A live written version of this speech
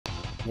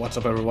What's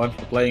up everyone,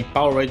 we're playing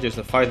Power Rangers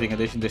the Fighting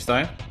Edition this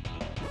time.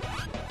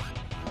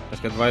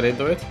 Let's get right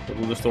into it, we'll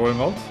do the story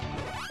mode.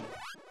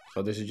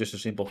 So this is just a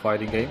simple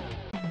fighting game.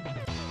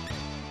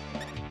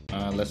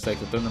 Let's take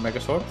the Thunder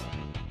Megazord.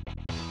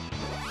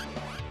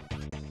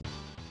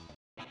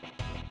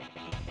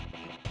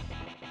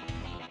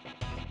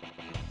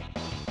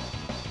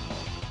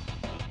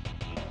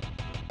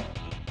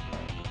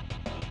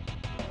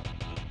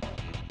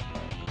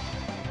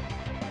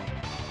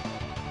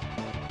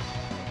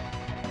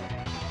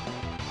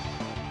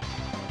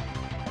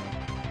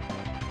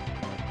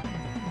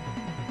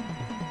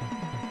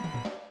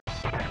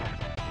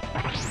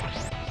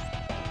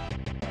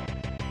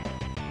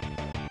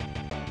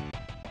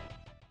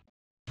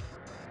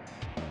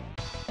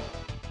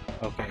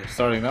 Okay,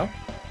 starting now.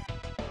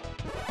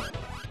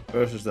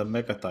 Versus the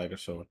Mega Tiger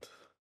Sword.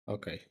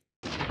 Okay.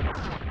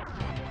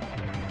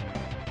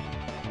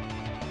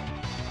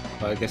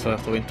 I guess I'll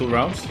have to win 2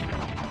 rounds.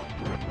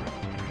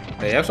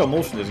 They have some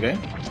moves in this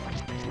game.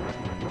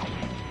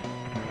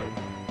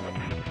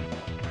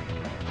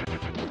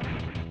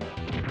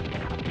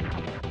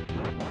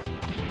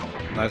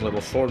 Nice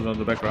little sword on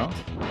the background.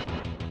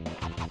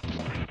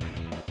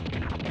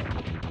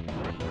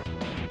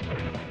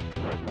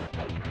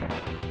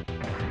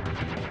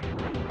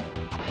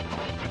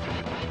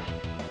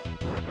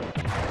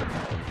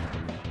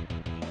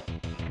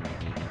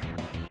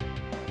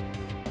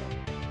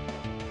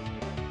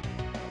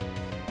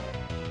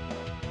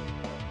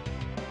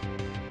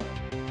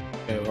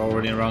 Okay, we're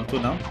already in round 2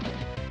 now.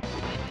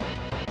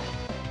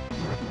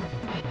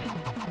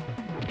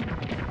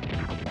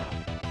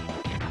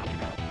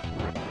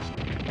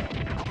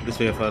 This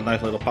we have a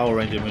nice little Power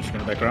Ranger music in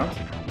the background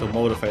to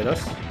motivate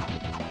us.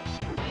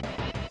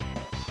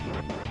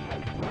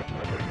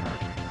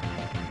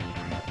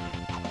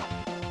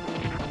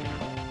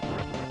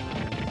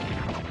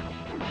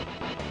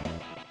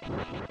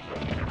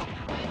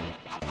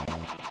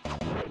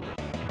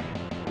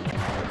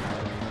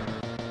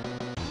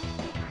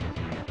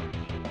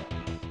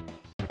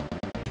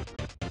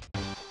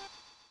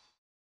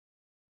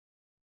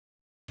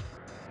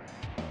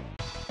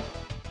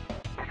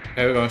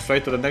 Okay, we're going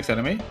straight to the next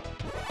enemy.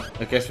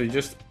 I guess we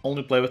just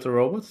only play with the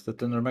robot, the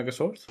Thunder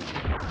Megazord.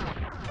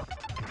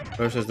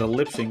 Versus the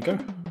Lip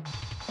Syncer.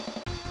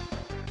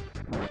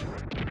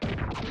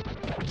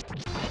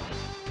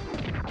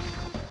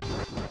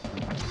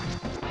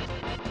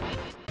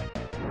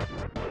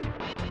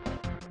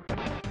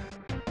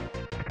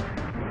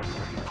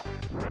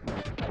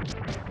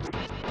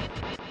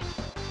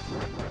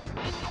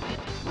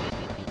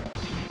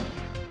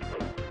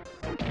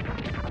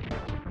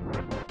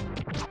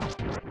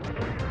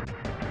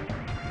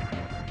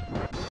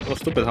 It was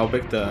stupid how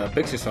big the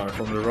pixies are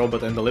from the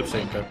robot and the Lip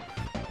Syncer.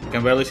 You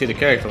can barely see the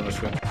character on the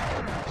screen.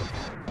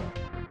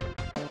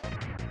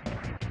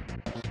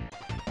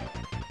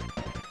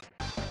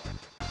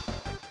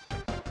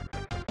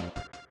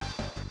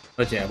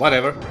 But yeah,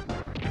 whatever.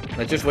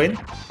 Let's just win.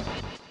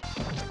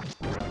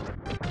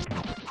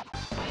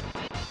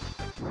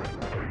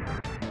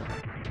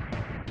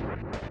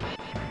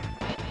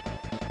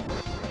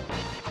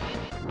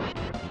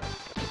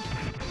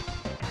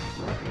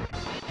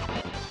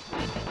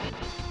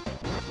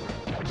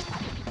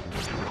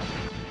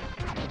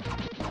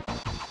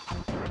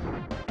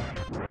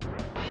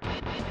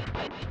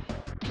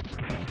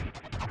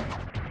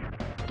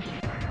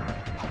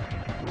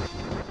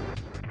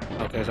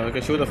 Okay, so we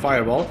can shoot a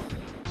fireball.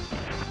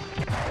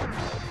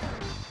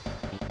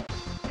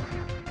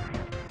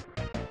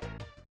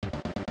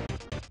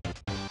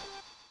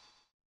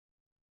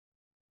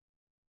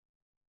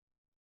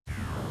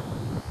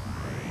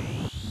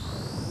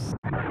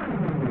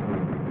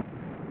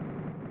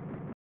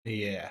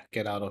 Yeah,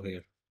 get out of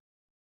here.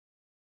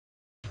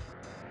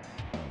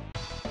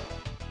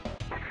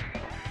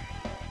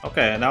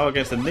 Okay, now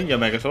against the Ninja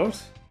Megazord.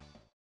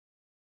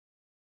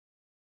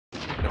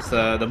 That's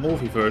the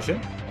movie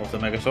version of the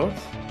Megazord.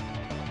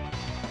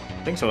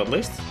 I think so at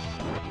least.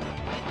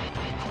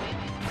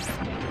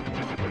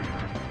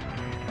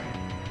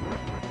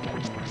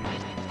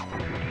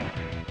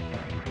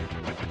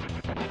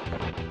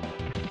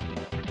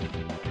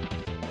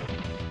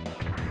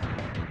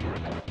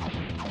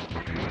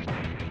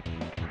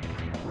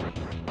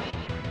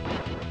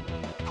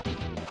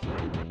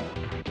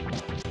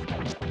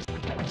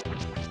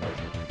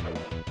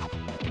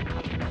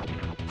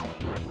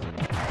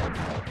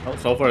 Oh,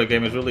 so far the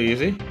game is really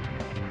easy.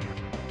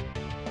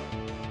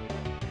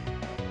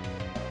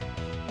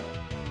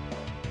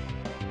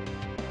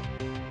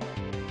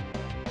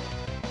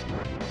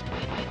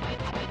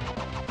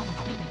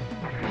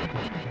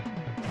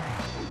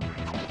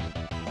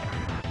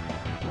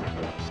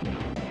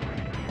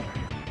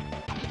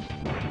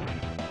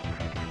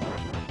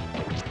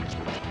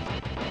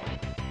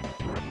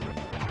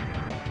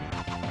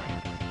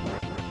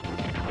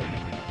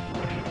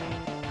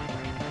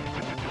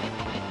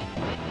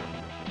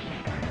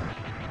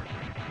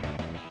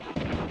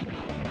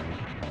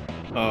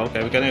 Oh,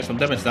 okay, we're getting some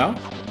damage now.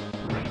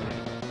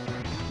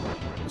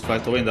 Let's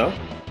fight the window.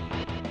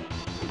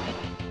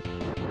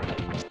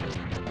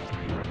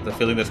 The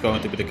feeling that's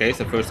going to be the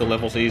case. At first the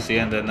level's easy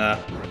and then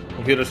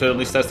computer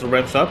suddenly starts to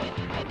ramp up.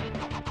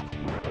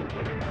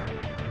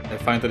 They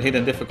find a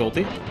hidden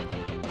difficulty.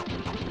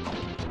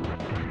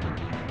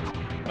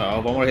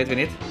 One more hit we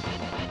need.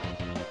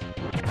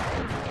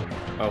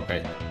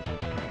 Okay.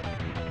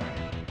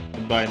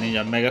 Goodbye,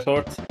 Ninja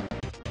Megazord.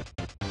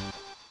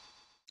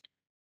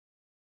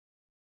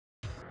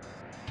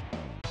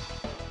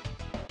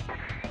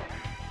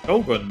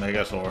 Shogun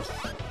Megazord.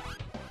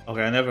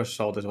 Okay, I never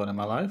saw this one in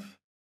my life.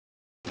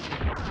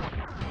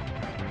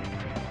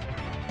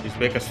 He's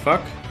big as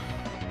fuck.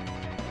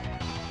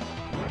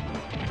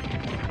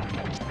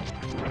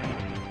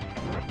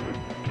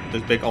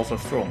 This big also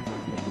strong.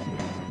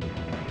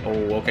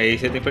 Oh, okay,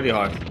 he's hitting pretty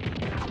hard.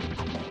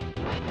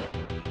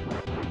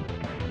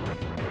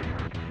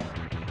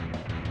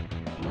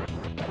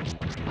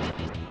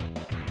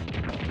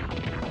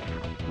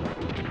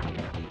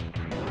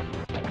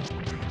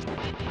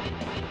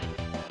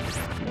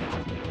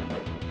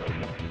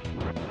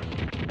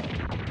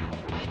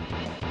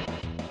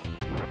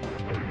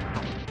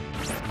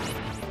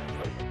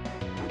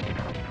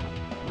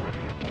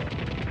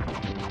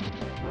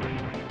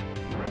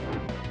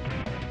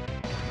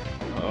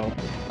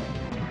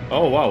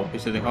 Oh wow,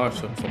 he's hitting hard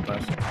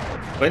sometimes.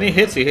 When he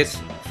hits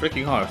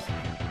freaking hard.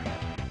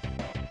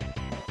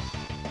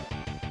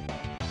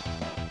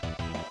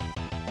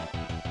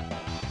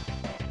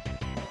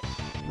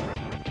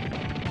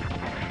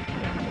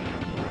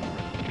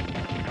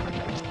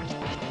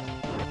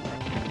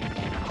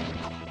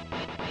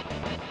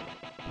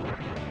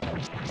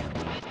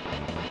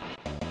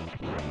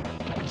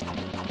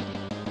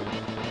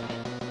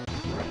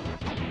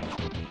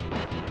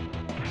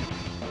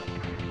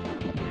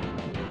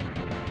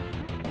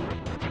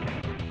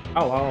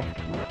 Oh wow.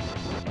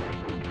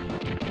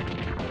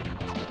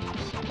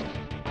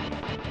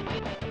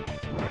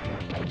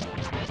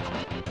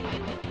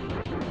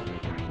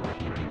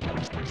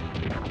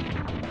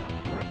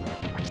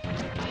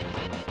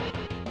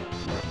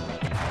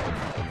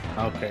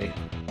 Okay.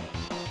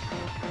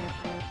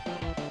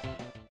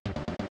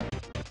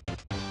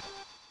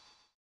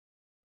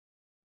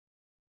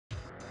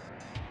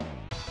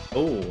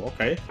 Oh,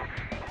 okay.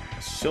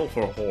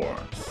 Silver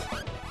horns.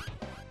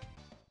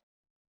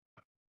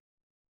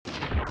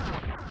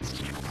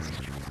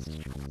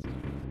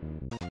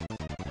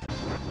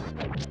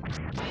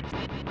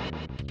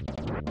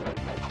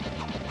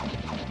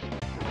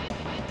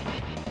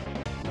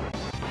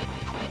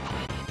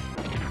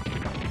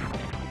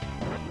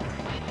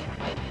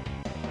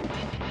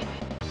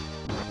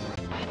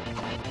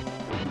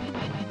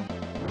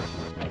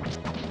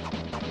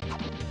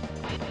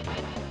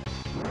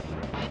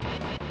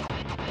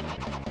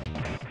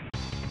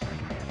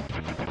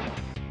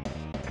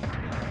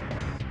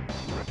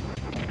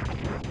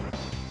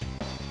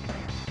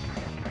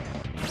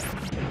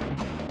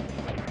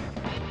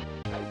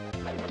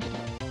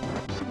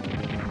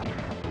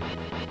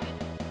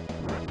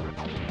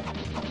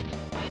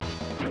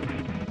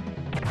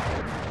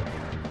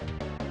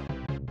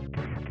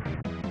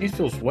 It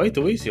feels way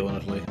too easy,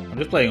 honestly. I'm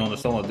just playing on the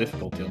standard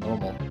difficulty on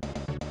normal.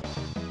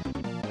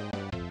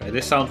 Okay,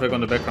 this soundtrack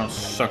on the background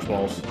sucks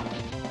balls.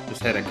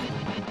 Just headache.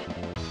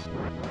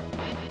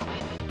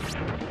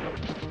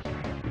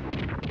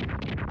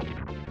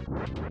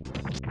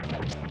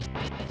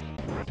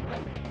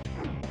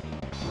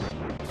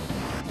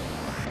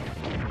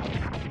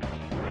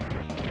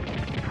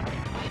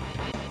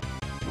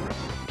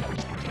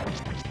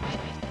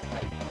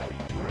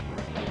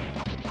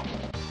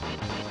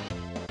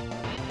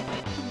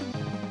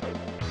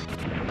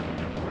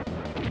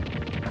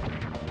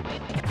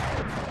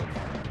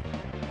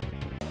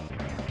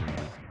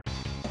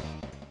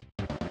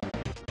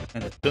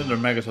 And the Thunder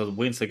Megazord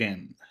wins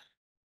again.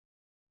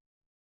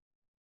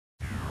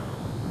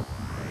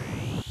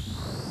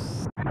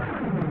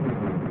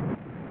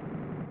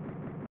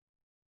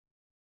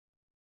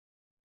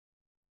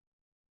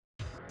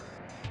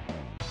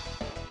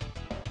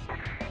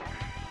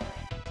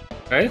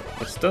 Okay,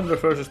 it's Thunder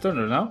versus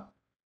Thunder now.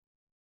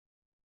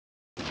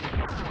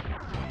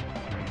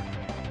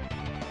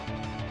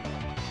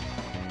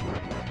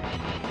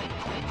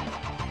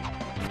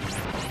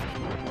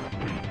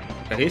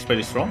 Okay, he's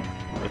pretty strong.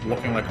 He's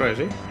blocking like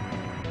crazy.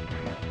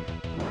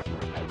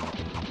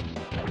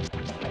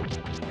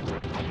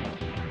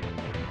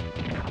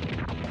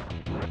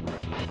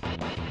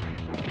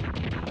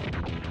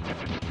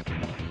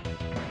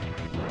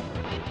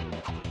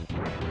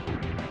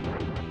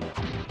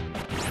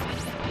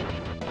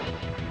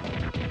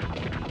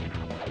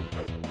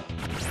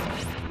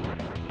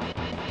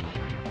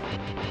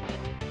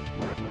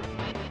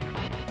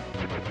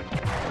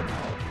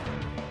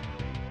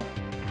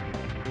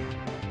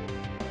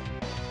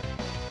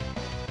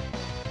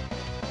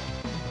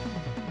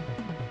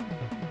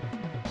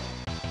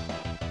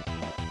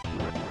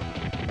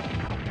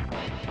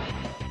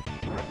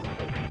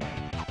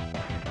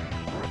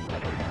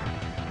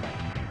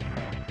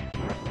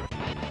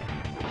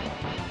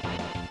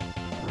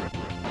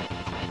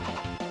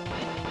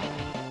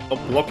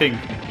 Stop blocking.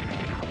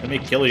 Let me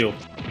kill you.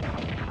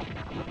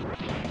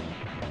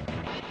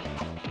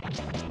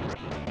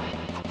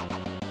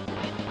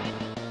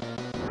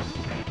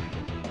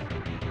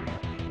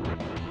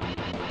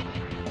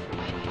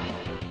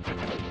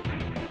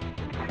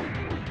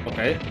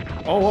 Okay.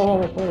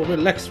 Oh,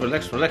 relax,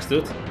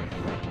 dude.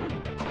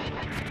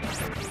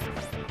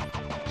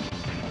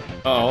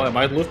 Uh oh, I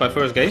might lose my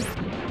first game.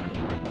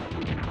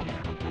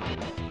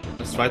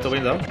 Let's try to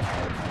win though.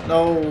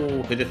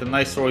 No, he did a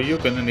nice throw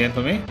Yukon in the end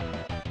for me.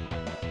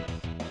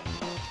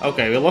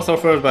 Okay, we lost our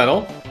first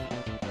battle.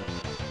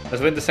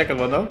 Let's win the second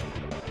one though.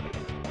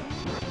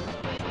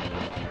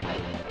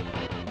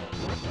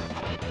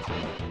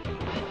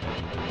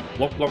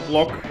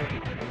 Block.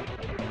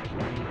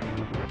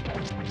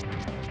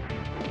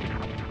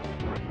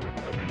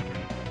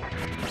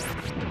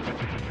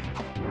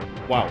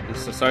 Wow,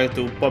 this decided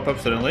to pop up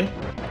suddenly.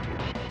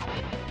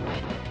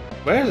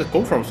 Where does it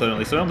come from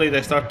suddenly? Suddenly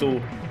they start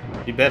to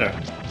be better.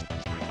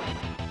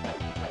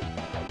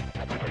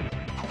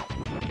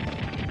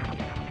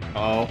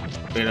 Uh oh,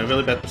 we're in a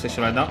really bad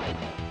position right now.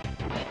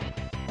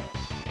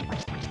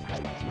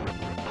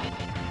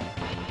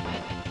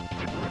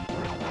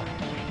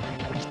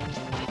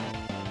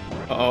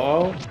 Uh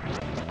oh.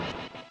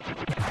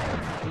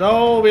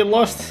 No, we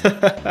lost.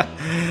 I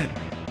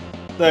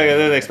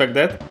didn't expect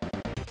that.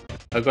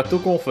 I got too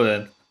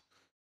confident.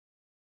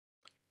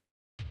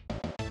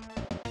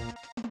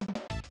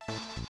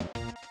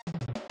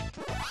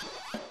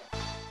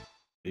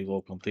 We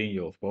will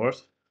continue, of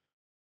course.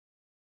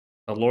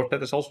 The Lord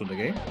Pet is also in the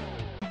game.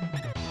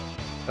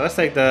 Let's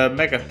take the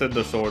Mega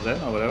Thunder Sword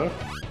then, or whatever.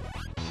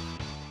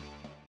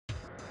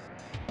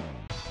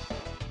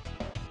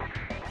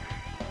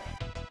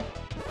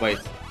 Wait,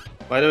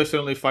 why do you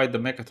suddenly fight the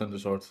Mega Thunder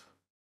Sword?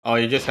 Oh,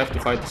 you just have to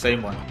fight the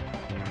same one.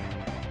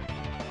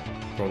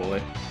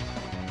 Probably.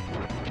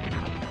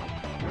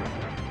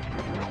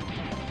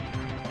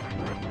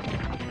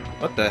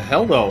 What the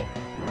hell though?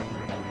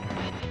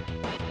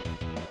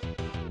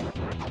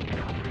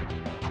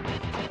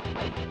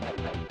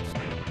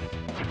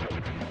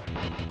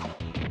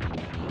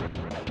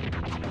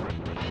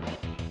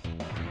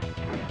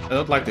 I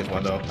don't like this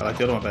one though, I like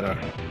the other one better.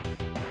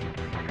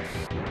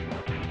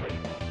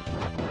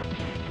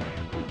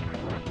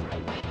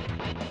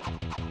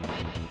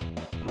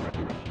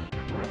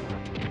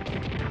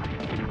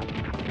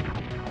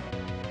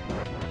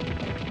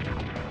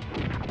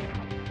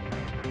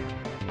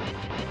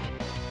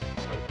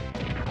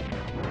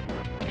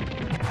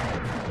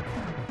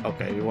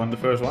 Okay, we won the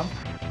first one.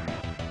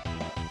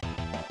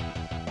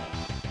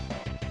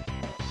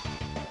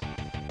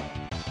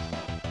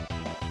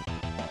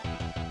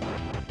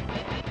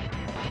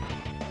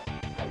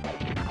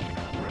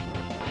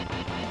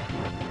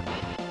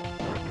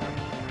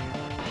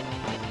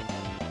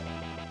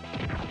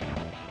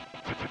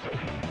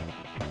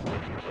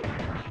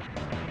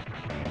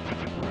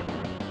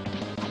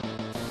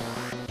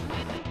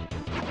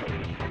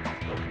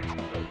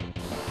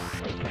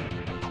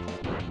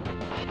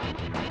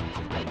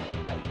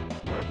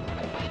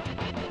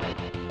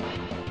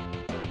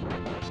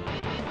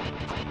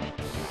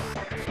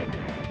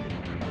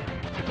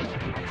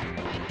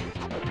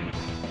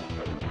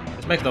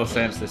 This makes no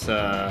sense, this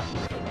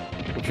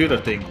computer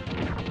thing.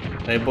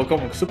 They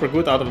become super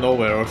good out of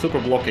nowhere, or super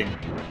blocking.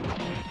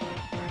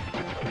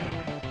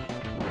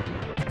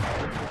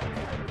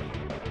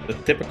 The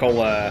typical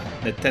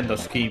Nintendo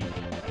scheme.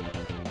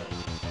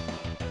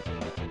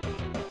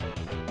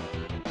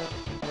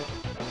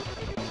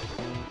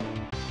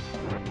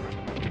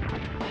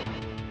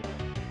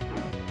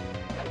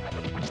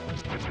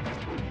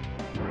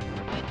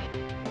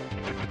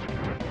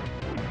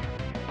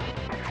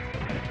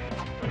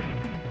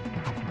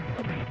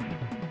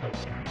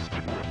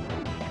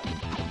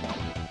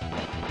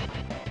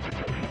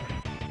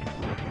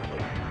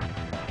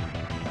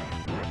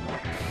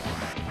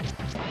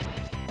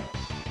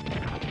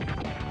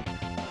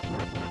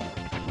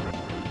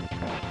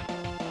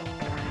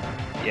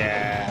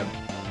 Yeah.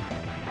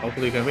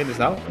 Hopefully you can win this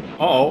now.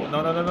 Uh-oh.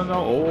 No.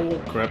 Oh,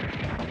 crap.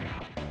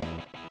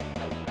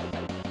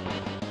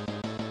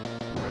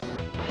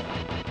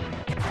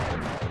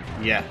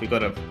 Yeah, we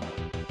got him.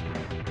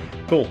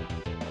 Cool.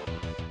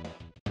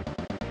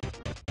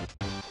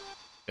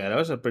 Yeah, that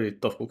was a pretty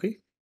tough cookie.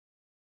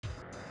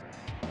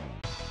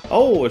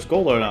 Oh, it's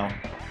colder now.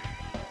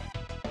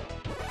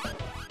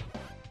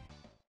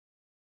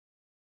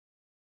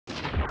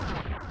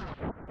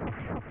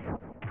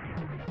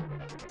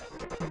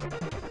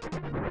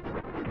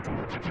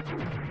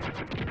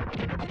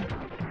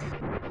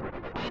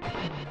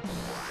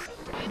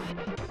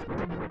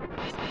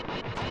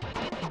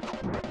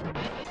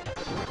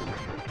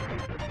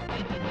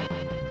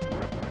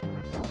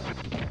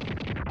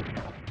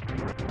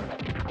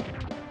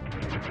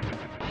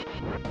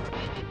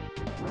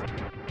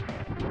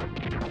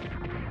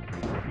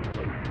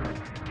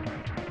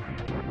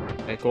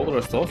 Okay, colder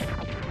is tough.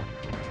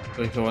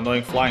 Like some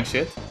annoying flying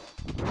shit.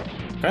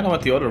 Kinda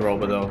want the other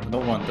robot though. I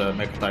don't want the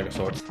Mecha Tiger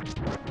Sword.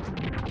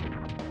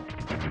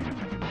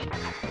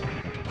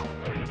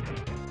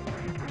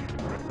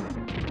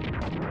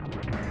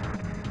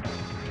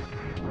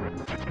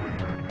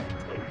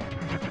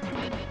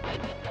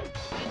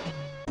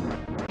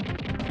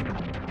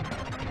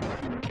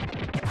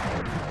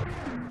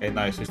 Okay,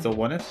 nice. We still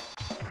won it.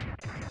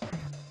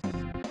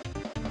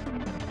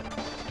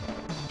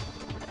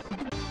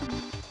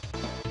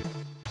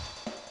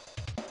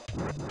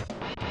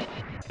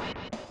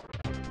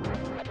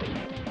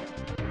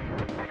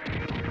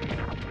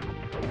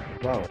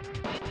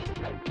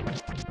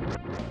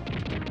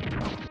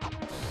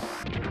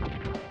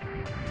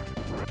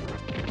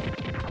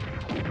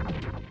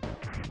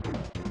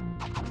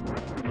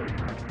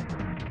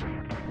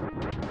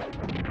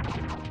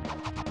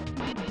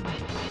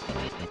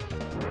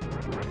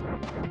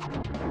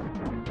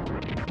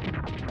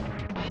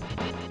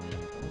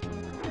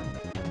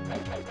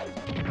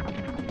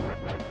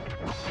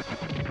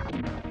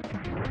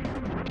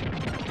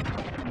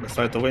 Let's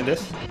try to win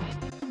this.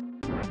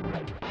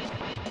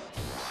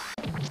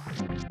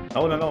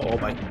 Oh no, no, oh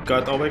my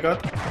god, oh my god.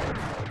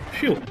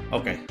 Phew,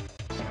 okay.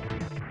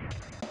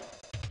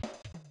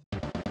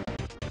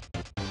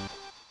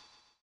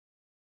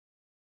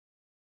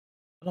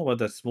 I don't know what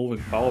that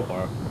moving power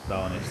bar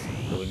down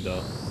is doing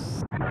though.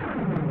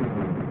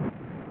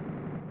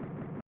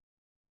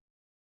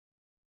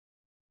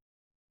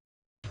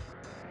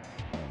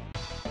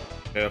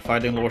 Okay, we're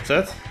fighting Lord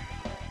Zed.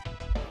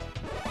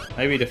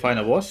 Maybe the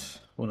final boss,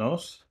 who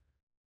knows?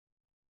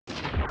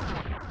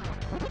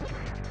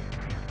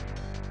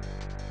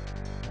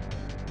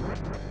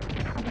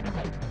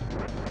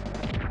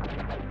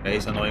 Okay,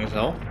 he's annoying as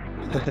hell.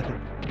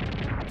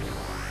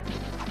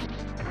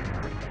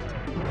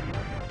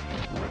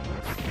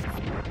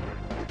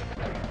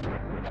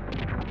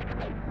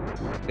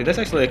 See, that's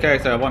actually a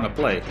character I want to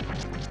play.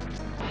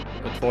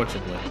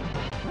 Unfortunately.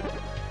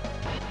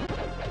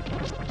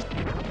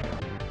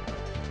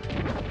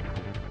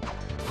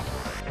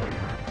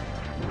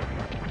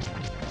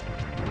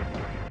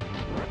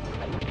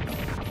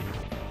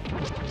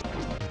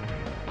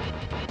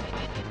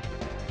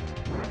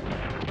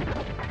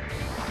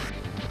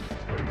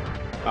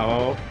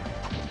 Oh,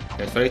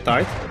 it's very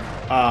tight.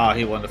 Ah,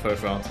 he won the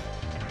first round.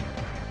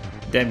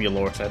 Damn you,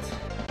 Lord Zed.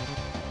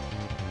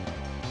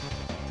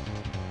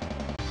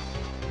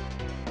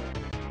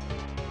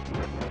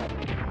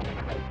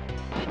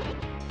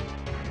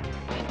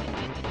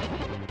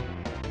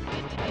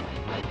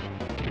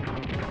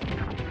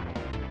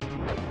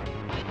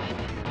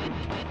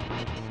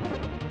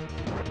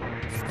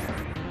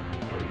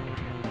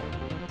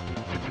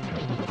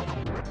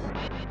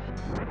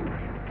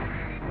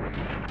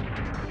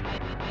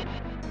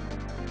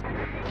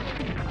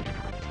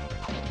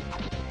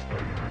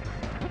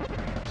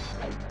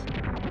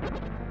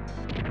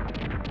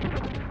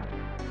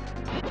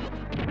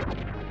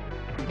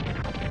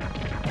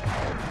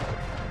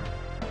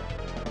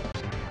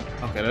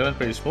 Okay, that went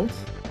pretty smooth.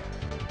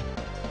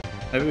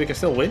 Maybe we can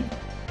still win.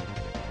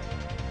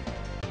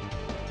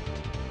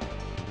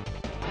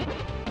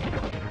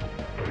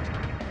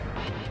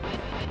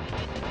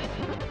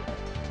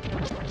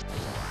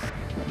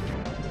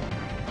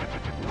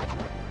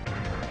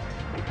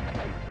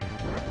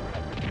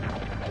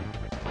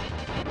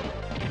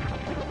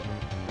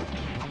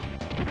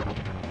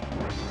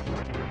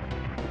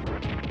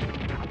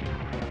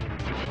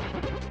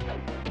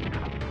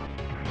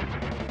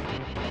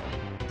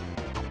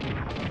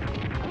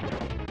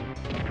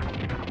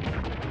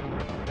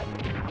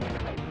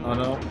 Oh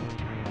no.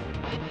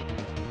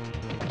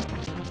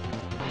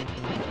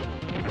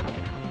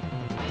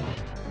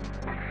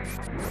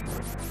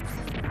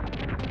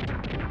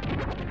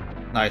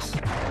 Nice.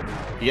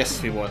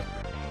 Yes, we won.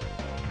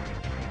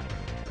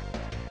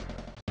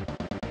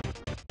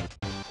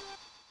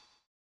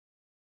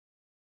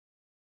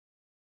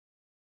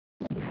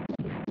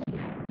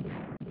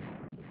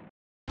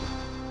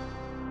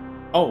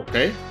 Oh,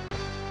 okay.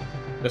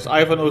 There's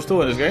Ivan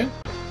 02 in this game.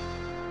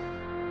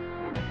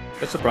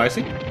 That's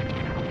surprising.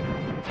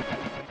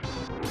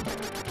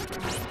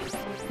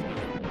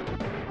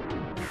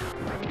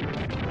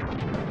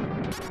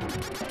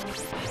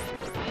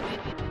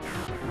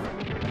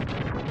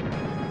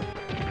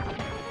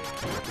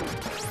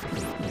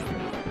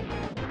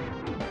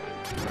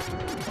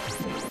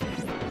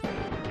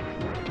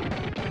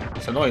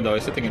 It's annoying though,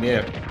 he's sitting in the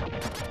air.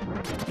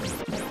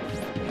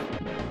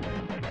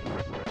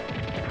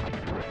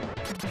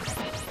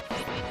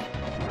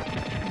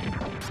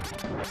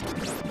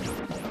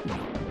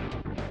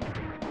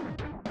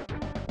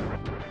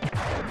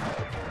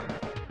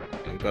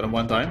 Okay, got him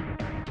one time.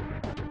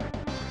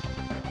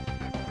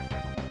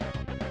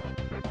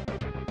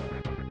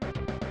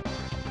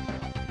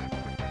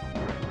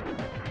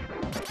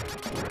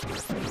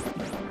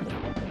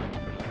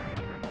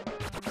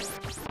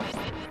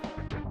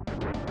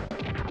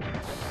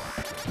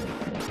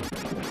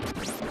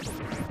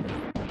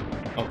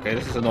 Okay,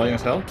 this is annoying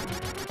as hell.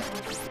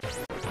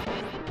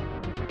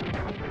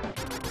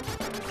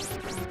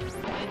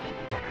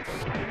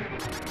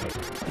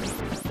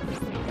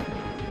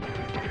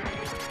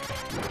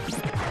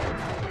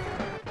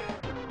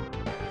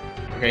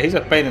 Okay, he's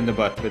a pain in the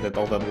butt with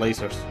all that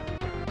lasers.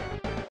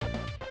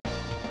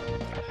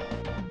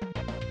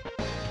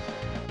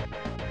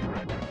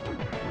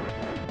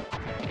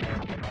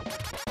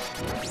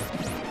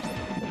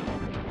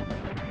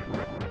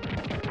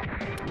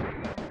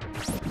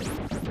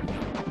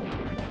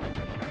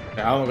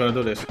 Okay, how am I gonna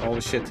do this?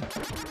 Holy shit.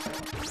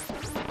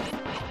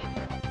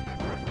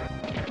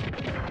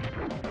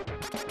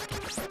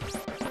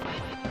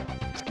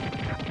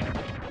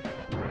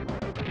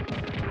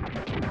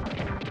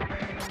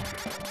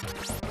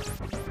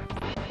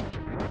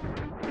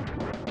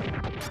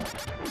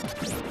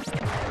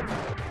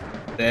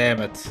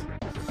 Damn it.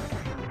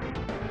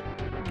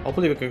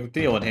 Hopefully we can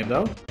continue on him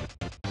though.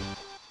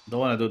 Don't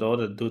want to do the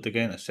other dude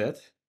again as said.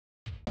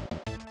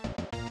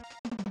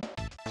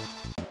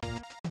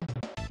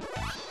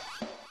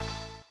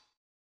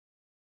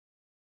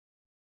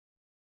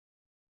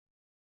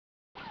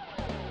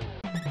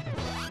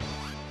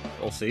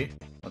 we'll see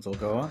what will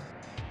go on.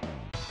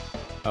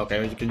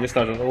 Okay, you can just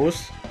start on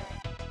Oos.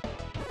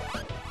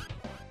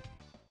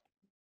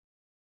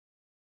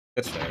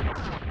 That's fair.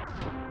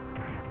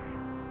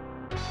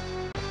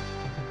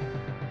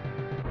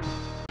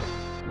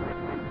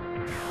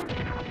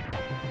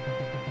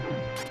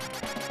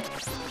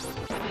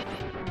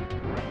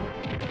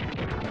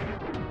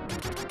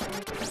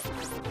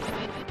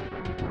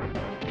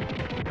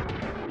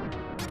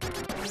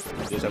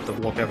 You just have to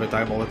block every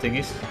time all the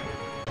thingies.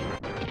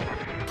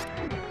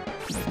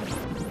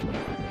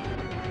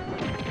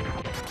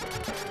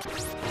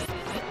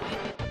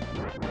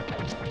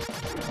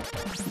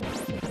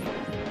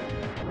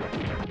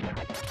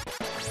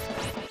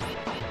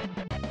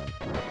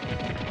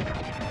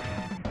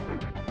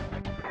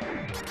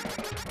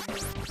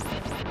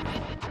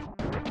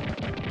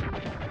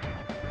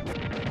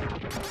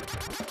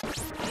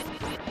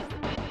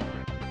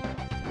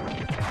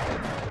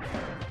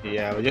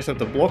 Yeah, we just have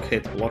to block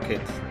hit.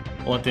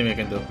 Only thing we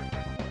can do.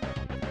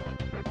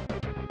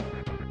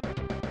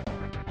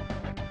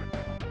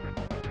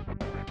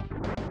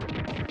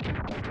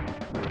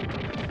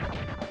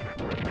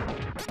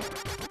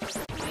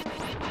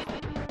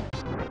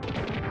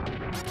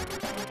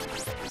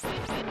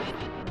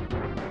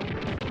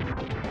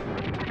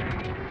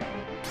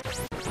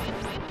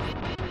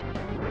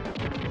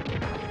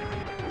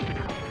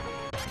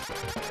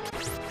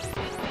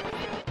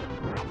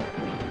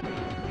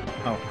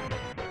 Oh.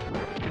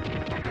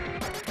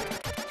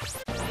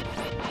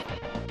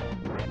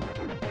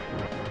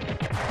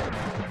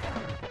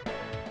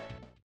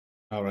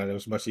 Alright, it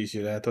was much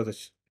easier than I thought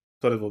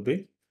it would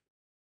be.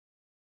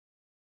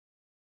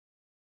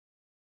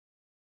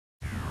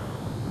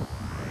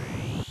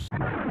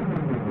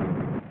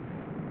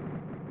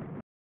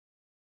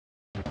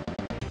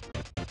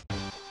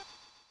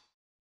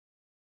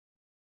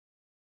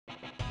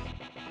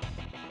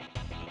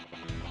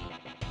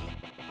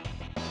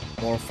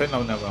 Morphin?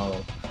 Oh,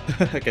 no.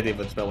 I can't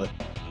even spell it.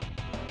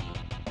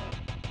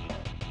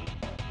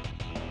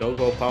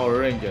 Go Power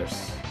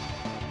Rangers.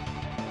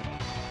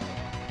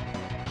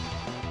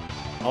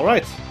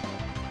 Alright.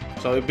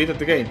 So we beat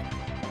the game.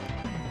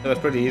 That was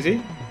pretty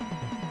easy.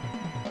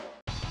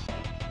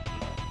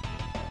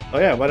 Oh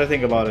yeah, what do I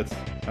think about it?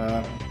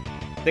 I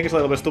think it's a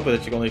little bit stupid that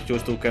you can only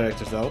choose 2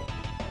 characters though.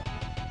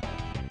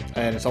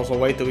 And it's also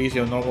way too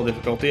easy on normal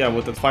difficulty. I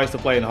would advise to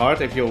play in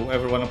hard if you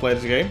ever want to play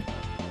this game.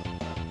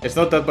 It's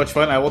not that much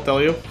fun, I will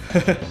tell you.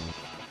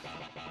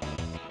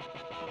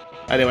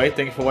 Anyway,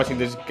 thank you for watching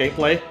this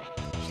gameplay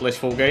 /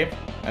 full game,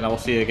 and I will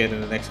see you again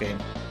in the next game.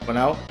 For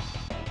now,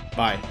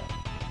 bye.